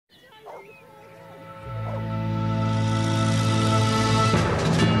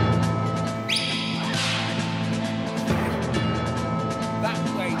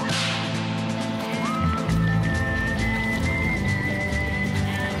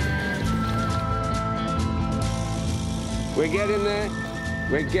We're getting there.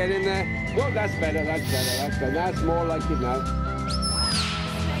 We're getting there. Well, that's better, that's better, that's better. That's more like it now.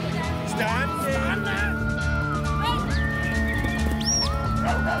 Stand there.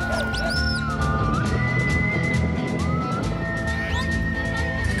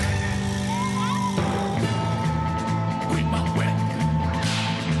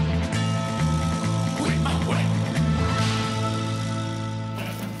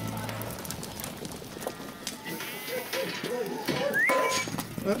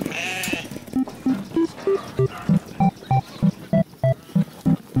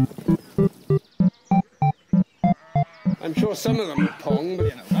 I'm sure some of them are pong,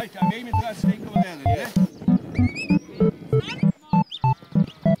 but... Right, I'm aiming for that snake over there, then, yeah?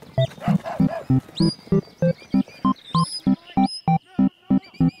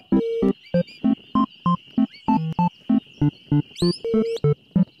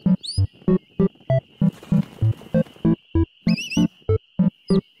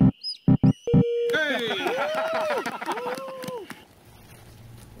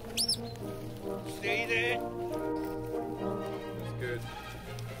 Stay there. That's good.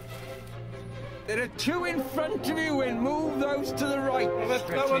 There are two in front of you and move those to the right.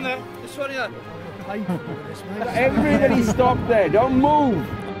 That one there. This one here. Everybody stop there. Don't move.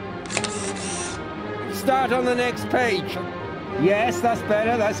 Start on the next page. Yes, that's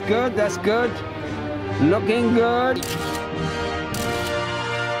better. That's good. That's good. Looking good.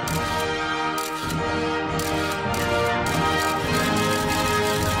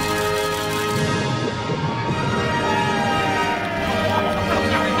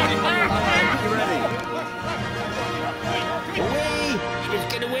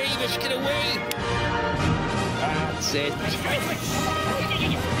 Get away! That's it.